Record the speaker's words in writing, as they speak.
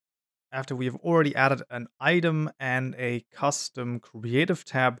after we have already added an item and a custom creative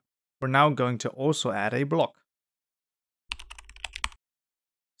tab, we're now going to also add a block.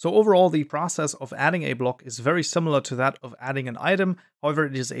 So overall, the process of adding a block is very similar to that of adding an item. However,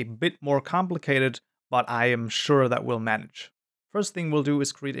 it is a bit more complicated, but I am sure that we'll manage. First thing we'll do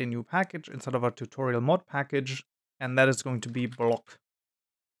is create a new package inside of our tutorial mod package, and that is going to be block.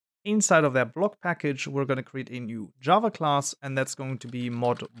 Inside of that block package, we're going to create a new Java class, and that's going to be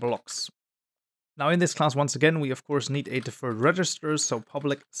ModBlocks. Now in this class, once again, we of course need a deferred register, so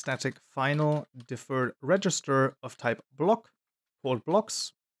public static final deferred register of type block called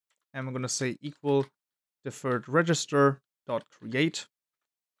blocks. And we're going to say equal deferred register dot create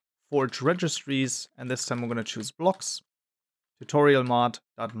forge registries, and this time we're going to choose blocks tutorial mod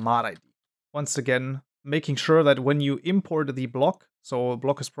dot mod id. Once again, making sure that when you import the block, so a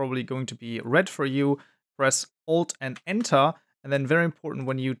block is probably going to be red for you, press Alt and Enter, and then very important,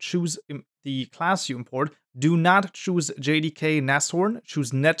 when you choose the class you import, do not choose JDK Nashorn,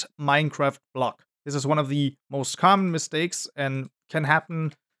 choose net Minecraft block. This is one of the most common mistakes and can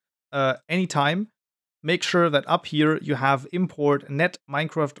happen anytime. Make sure that up here you have import net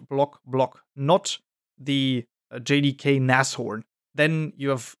Minecraft block, not the JDK Nashorn. Then you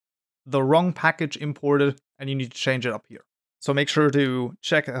have the wrong package imported and you need to change it up here. So make sure to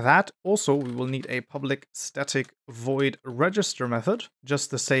check that. Also, we will need a public static void register method, just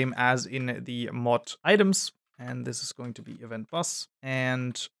the same as in the mod items. And this is going to be event bus,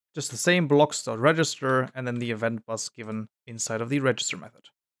 and just the same blocks.register, and then the event bus given inside of the register method.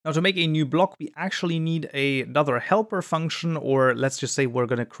 Now to make a new block, we actually need another helper function, or let's just say we're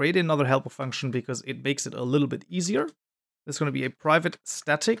going to create another helper function because it makes it a little bit easier. This is going to be a private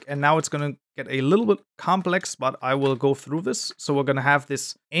static, and now it's going to get a little bit complex, but I will go through this. So we're going to have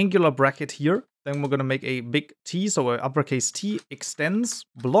this angular bracket here. Then we're going to make a big T, so an uppercase T extends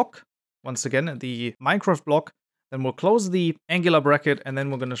block. Once again, the Minecraft block. Then we'll close the angular bracket, and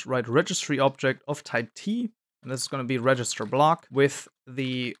then we're going to write registry object of type T. And this is going to be register block with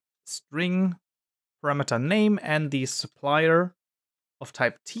the string parameter name and the supplier of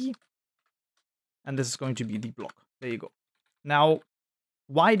type T. And this is going to be the block. There you go. Now,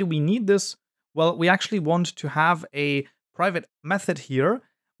 why do we need this? Well, we actually want to have a private method here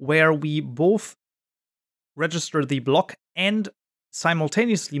where we both register the block and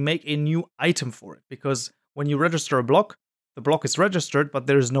simultaneously make a new item for it. Because when you register a block, the block is registered, but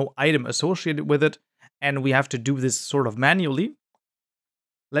there is no item associated with it. And we have to do this sort of manually.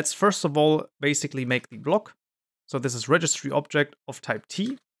 Let's first of all basically make the block. So this is registry object of type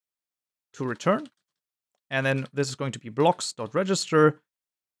T to return. And then this is going to be blocks.register,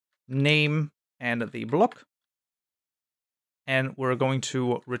 name, and the block. And we're going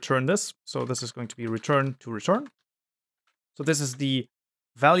to return this. So this is going to be return to return. So this is the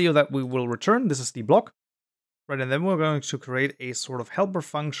value that we will return. This is the block. Right, and then we're going to create a sort of helper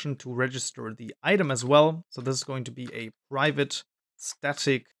function to register the item as well. So this is going to be a private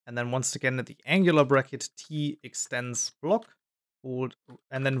static. And then once again, at the angular bracket, T extends block,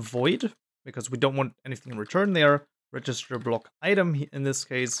 and then void, because we don't want anything returned there. Register block item in this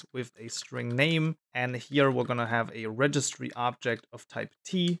case with a string name. And here we're going to have a registry object of type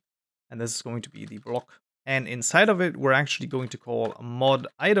T. And this is going to be the block. And inside of it, we're actually going to call mod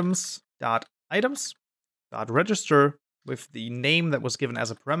items.items.register with the name that was given as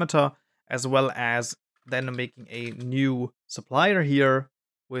a parameter, as well as then making a new supplier here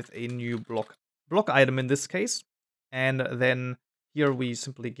with a new block item in this case. And then here we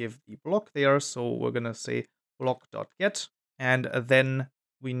simply give the block there. So we're going to say block.get. And then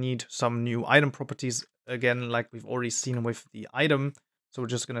we need some new item properties, again, like we've already seen with the item. So we're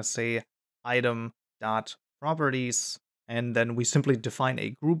just going to say item.properties. And then we simply define a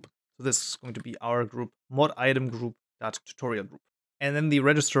group. So this is going to be our group, mod item group.tutorial group. And then the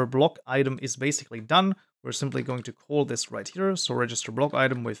register block item is basically done. We're simply going to call this right here. So register block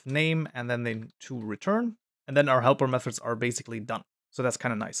item with name and then to return. And then our helper methods are basically done. So that's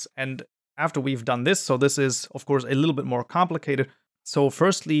kind of nice. And after we've done this, so this is, of course, a little bit more complicated. So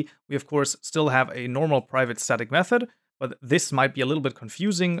firstly, we, of course, still have a normal private static method. But this might be a little bit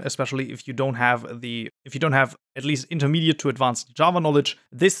confusing, especially if you don't have at least intermediate to advanced Java knowledge.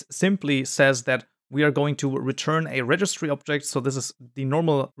 This simply says that we are going to return a registry object. So this is the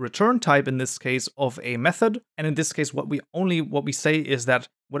normal return type in this case of a method. And in this case, what we say is that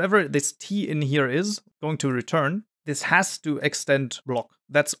whatever this T in here is going to return, this has to extend block.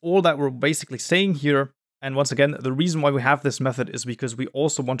 That's all that we're basically saying here. And once again, the reason why we have this method is because we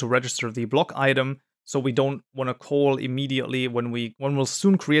also want to register the block item. So we don't want to call immediately when we'll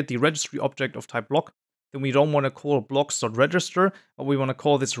soon create the registry object of type block. then we don't want to call blocks.register, but we want to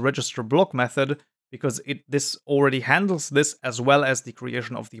call this register block method because this already handles this as well as the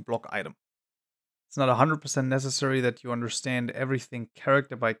creation of the block item. It's not 100% necessary that you understand everything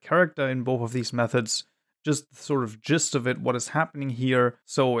character by character in both of these methods, just the sort of gist of it, what is happening here.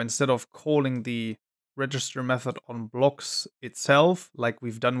 So instead of calling the register method on blocks itself, like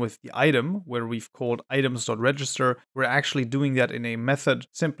we've done with the item, where we've called items.register, we're actually doing that in a method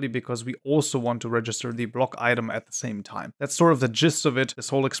simply because we also want to register the block item at the same time. That's sort of the gist of it. This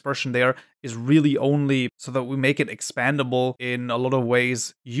whole expression there is really only so that we make it expandable in a lot of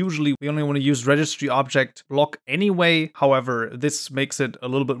ways. Usually we only want to use registry object block anyway. However, this makes it a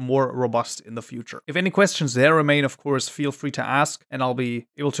little bit more robust in the future. If any questions there remain, of course, feel free to ask, and I'll be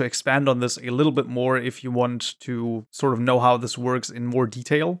able to expand on this a little bit more if you want to sort of know how this works in more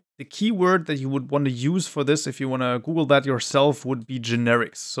detail. The keyword that you would want to use for this, if you want to Google that yourself, would be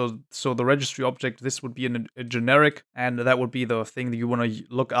generics. So the registry object, this would be a generic, and that would be the thing that you want to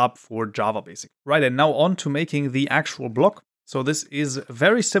look up for Java, basically. Right, and now on to making the actual block. So this is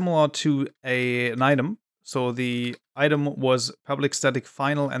very similar to an item. So the item was public static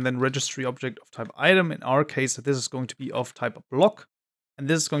final and then registry object of type item. In our case, this is going to be of type block. And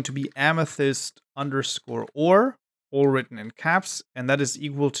this is going to be amethyst underscore or, all written in caps, and that is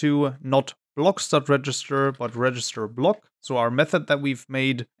equal to not blocks.register, but register block. So our method that we've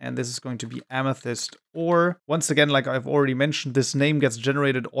made, and this is going to be amethyst or. Once again, like I've already mentioned, this name gets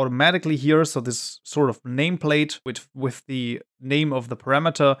generated automatically here. So this sort of nameplate with the name of the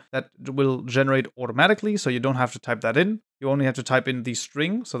parameter that will generate automatically. So you don't have to type that in. You only have to type in the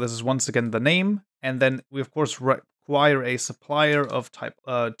string. So this is once again the name. And then we, of course, require a supplier of type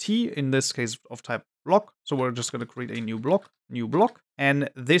T, in this case of type block. So we're just going to create a new block. And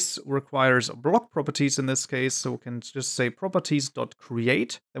this requires block properties in this case. So we can just say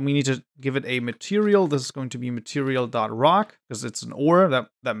properties.create. Then we need to give it a material. This is going to be material.rock because it's an or.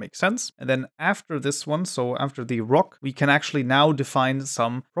 That makes sense. And then after this one, so after the rock, we can actually now define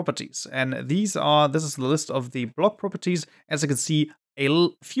some properties. And this is the list of the block properties. As you can see, a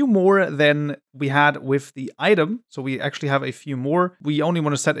few more than we had with the item. So we actually have a few more. We only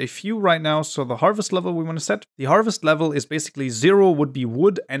want to set a few right now. So the harvest level we want to set. The harvest level is basically 0 would be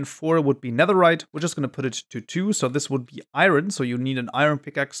wood and 4 would be netherite. We're just going to put it to 2. So this would be iron. So you need an iron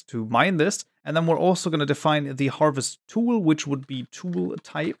pickaxe to mine this. And then we're also going to define the harvest tool, which would be tool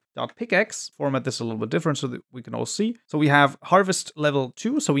type.pickaxe. Format this a little bit different so that we can all see. So we have harvest level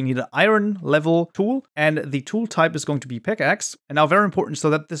 2. So we need an iron level tool. And the tool type is going to be pickaxe. And now very important, so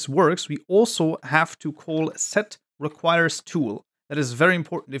that this works, we also have to call set requires tool. That is very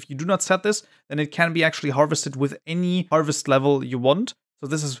important. If you do not set this, then it can be actually harvested with any harvest level you want. So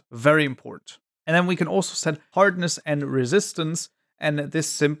this is very important. And then we can also set hardness and resistance. And this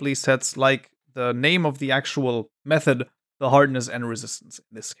simply sets, like the name of the actual method, the hardness and resistance in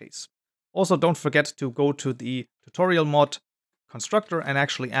this case. Also, don't forget to go to the tutorial mod constructor and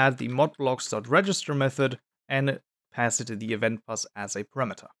actually add the ModBlocks.register method and pass it to the event bus as a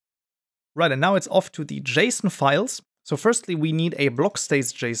parameter. Right, and now it's off to the JSON files. So firstly, we need a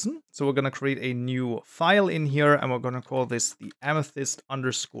Blockstates JSON. So we're going to create a new file in here, and we're going to call this the amethyst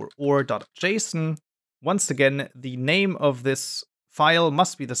underscore or.json. Once again, the name of this file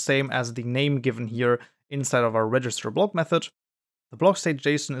must be the same as the name given here inside of our register block method. The Blockstates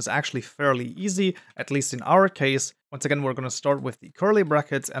JSON is actually fairly easy, at least in our case. Once again, we're going to start with the curly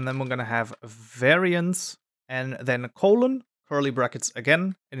brackets, and then we're going to have variance, and then colon, curly brackets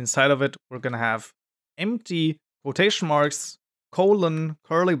again, and inside of it, we're going to have empty quotation marks, colon,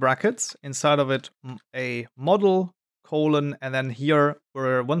 curly brackets, inside of it, a model, colon, and then here,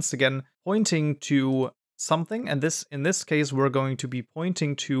 we're once again pointing to something, and in this case, we're going to be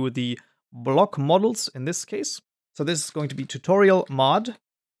pointing to the block models in this case. So this is going to be tutorial mod,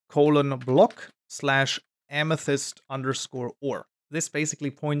 colon, block, / amethyst underscore or. This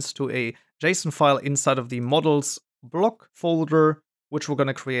basically points to a JSON file inside of the models block folder, which we're going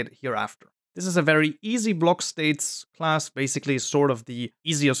to create hereafter. This is a very easy Blockstates class, basically sort of the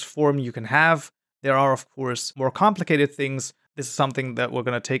easiest form you can have. There are, of course, more complicated things. This is something that we're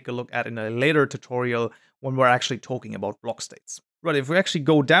going to take a look at in a later tutorial when we're actually talking about block states. Right, if we actually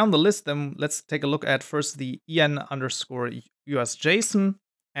go down the list, then let's take a look at first the en underscore us JSON.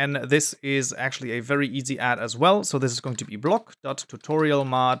 And this is actually a very easy add as well. So this is going to be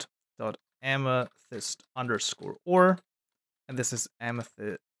block.tutorialmod.amethyst underscore or. And this is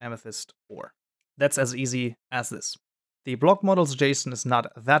amethyst or. That's as easy as this. The block models JSON is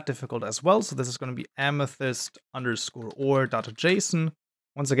not that difficult as well. So this is going to be amethyst underscore or.json.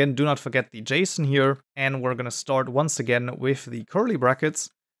 Once again, do not forget the JSON here. And we're going to start once again with the curly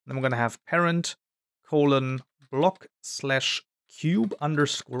brackets. Then we're going to have parent, block slash cube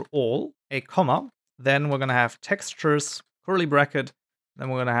underscore all, a comma. Then we're going to have textures, curly bracket. Then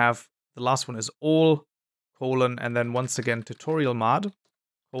we're going to have the last one is all, colon, and then once again tutorial mod,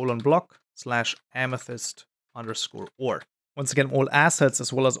 block slash amethyst underscore or. Once again, all assets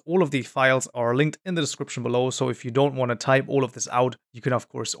as well as all of the files are linked in the description below, so if you don't want to type all of this out, you can of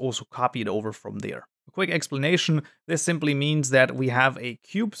course also copy it over from there. A quick explanation, this simply means that we have a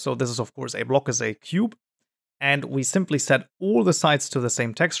cube, so this is of course a block is a cube, and we simply set all the sides to the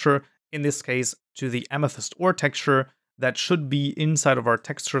same texture, in this case to the amethyst or texture that should be inside of our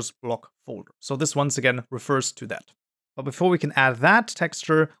textures block folder. So this once again refers to that. But before we can add that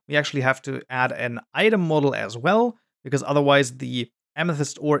texture, we actually have to add an item model as well, because otherwise the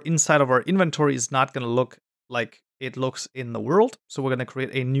amethyst ore inside of our inventory is not going to look like it looks in the world. So we're going to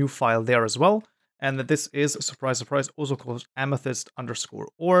create a new file there as well. And this is, surprise, surprise, also called amethyst underscore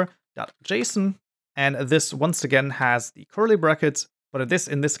ore.json. And this once again has the curly brackets, but this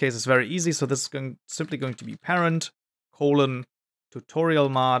in this case is very easy. So this is simply going to be parent colon tutorial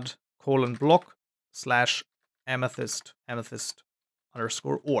mod colon block slash amethyst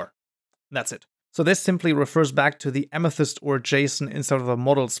underscore ore. And that's it. So this simply refers back to the amethyst or JSON inside of the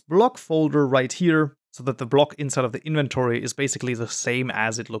models block folder right here, so that the block inside of the inventory is basically the same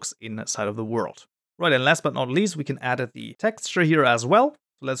as it looks inside of the world. Right, and last but not least, we can add the texture here as well.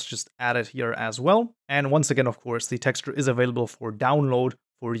 So let's just add it here as well. And once again, of course, the texture is available for download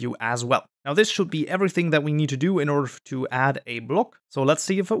for you as well. Now this should be everything that we need to do in order to add a block. So let's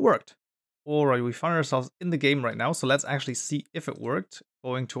see if it worked. Alright, we find ourselves in the game right now, so let's actually see if it worked.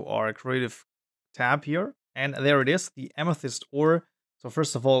 Going to our creative tab here, and there it is, the amethyst ore. So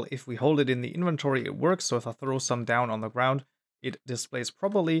first of all, if we hold it in the inventory, it works. So if I throw some down on the ground, it displays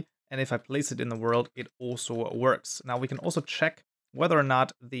properly, and if I place it in the world, it also works. Now we can also check whether or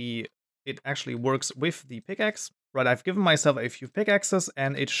not it actually works with the pickaxe. Right, I've given myself a few pickaxes,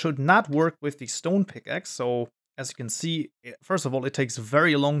 and it should not work with the stone pickaxe. So as you can see, first of all, it takes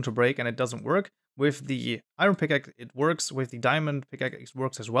very long to break, and it doesn't work. With the iron pickaxe, it works. With the diamond pickaxe, it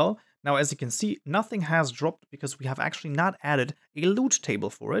works as well. Now, as you can see, nothing has dropped because we have actually not added a loot table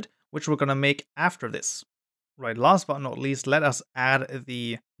for it, which we're going to make after this. Right, last but not least, let us add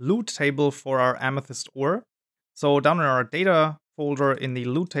the loot table for our amethyst ore. So down in our data folder in the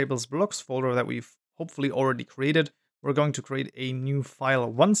loot tables blocks folder that we've hopefully already created, we're going to create a new file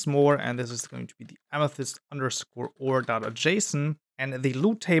once more, and this is going to be the amethyst underscore ore.json. And the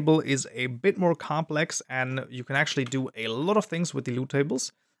loot table is a bit more complex, and you can actually do a lot of things with the loot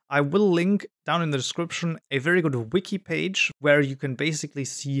tables. I will link down in the description a very good wiki page where you can basically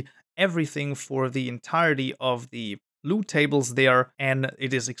see everything for the entirety of the loot tables there, and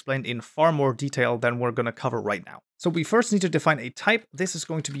it is explained in far more detail than we're going to cover right now. So we first need to define a type. This is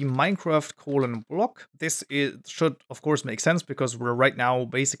going to be Minecraft block. This should of course make sense because we're right now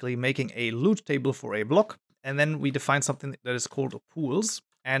basically making a loot table for a block. And then we define something that is called pools,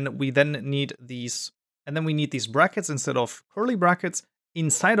 and we then need these, brackets instead of curly brackets.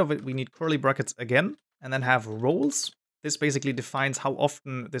 Inside of it, we need curly brackets again, and then have roles. This basically defines how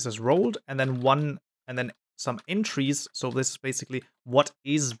often this is rolled, and then some entries. So this is basically what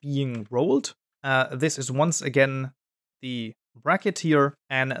is being rolled. This is once again the bracket here,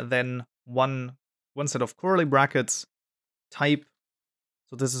 and then one set of curly brackets, type.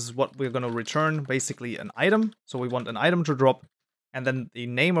 So this is what we're going to return, basically an item. So we want an item to drop, and then the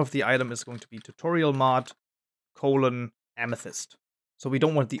name of the item is going to be tutorial mod amethyst. So we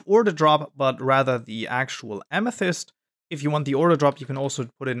don't want the ore to drop, but rather the actual amethyst. If you want the ore to drop, you can also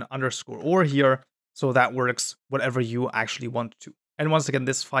put in underscore ore here. So that works whatever you actually want to. And once again,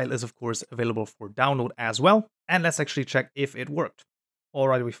 this file is of course available for download as well. And let's actually check if it worked.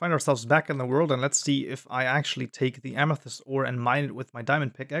 Alright, we find ourselves back in the world, and let's see if I actually take the amethyst ore and mine it with my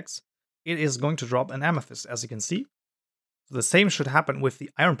diamond pickaxe. It is going to drop an amethyst, as you can see. So the same should happen with the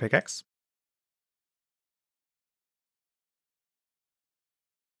iron pickaxe.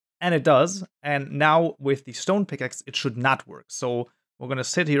 And it does, and now with the stone pickaxe, it should not work. So we're going to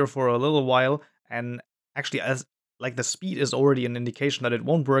sit here for a little while, and actually the speed is already an indication that it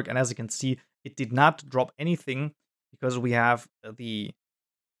won't work, and as you can see, it did not drop anything because we have the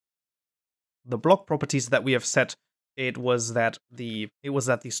block properties that we have set. It was that the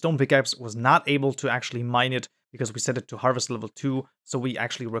stone pickaxe was not able to actually mine it because we set it to harvest level 2, so we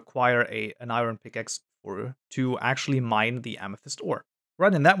actually require an iron pickaxe to actually mine the amethyst ore.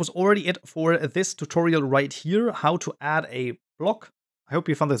 Right, and that was already it for this tutorial right here, how to add a block. I hope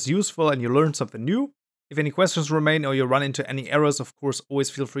you found this useful and you learned something new. If any questions remain or you run into any errors, of course, always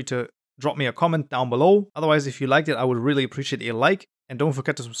feel free to drop me a comment down below. Otherwise, if you liked it, I would really appreciate a like. And don't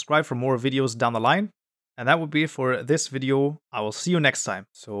forget to subscribe for more videos down the line. And that would be it for this video. I will see you next time.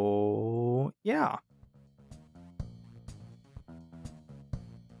 So yeah.